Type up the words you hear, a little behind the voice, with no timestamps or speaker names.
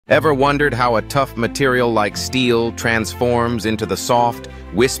Ever wondered how a tough material like steel transforms into the soft,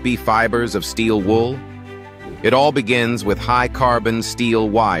 wispy fibers of steel wool? It all begins with high-carbon steel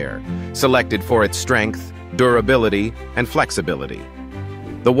wire, selected for its strength, durability, and flexibility.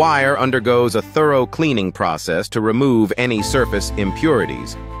 The wire undergoes a thorough cleaning process to remove any surface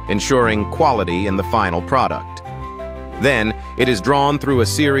impurities, ensuring quality in the final product. Then, it is drawn through a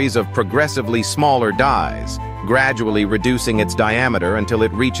series of progressively smaller dies, gradually reducing its diameter until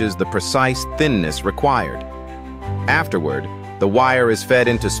it reaches the precise thinness required. Afterward, the wire is fed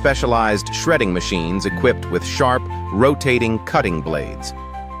into specialized shredding machines equipped with sharp, rotating cutting blades.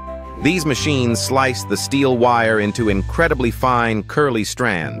 These machines slice the steel wire into incredibly fine, curly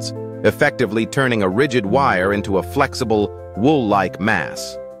strands, effectively turning a rigid wire into a flexible, wool-like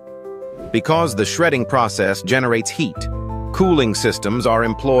mass. Because the shredding process generates heat, cooling systems are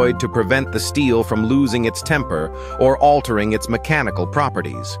employed to prevent the steel from losing its temper or altering its mechanical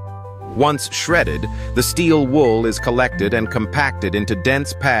properties. Once shredded, the steel wool is collected and compacted into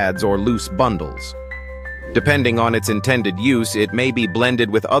dense pads or loose bundles. Depending on its intended use, it may be blended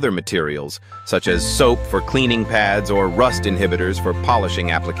with other materials, such as soap for cleaning pads or rust inhibitors for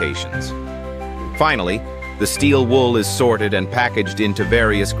polishing applications. Finally, the steel wool is sorted and packaged into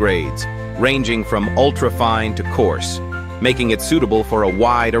various grades, ranging from ultra-fine to coarse, making it suitable for a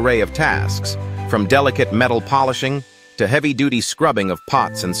wide array of tasks, from delicate metal polishing to heavy-duty scrubbing of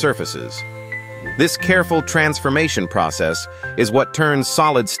pots and surfaces. This careful transformation process is what turns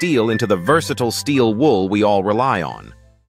solid steel into the versatile steel wool we all rely on.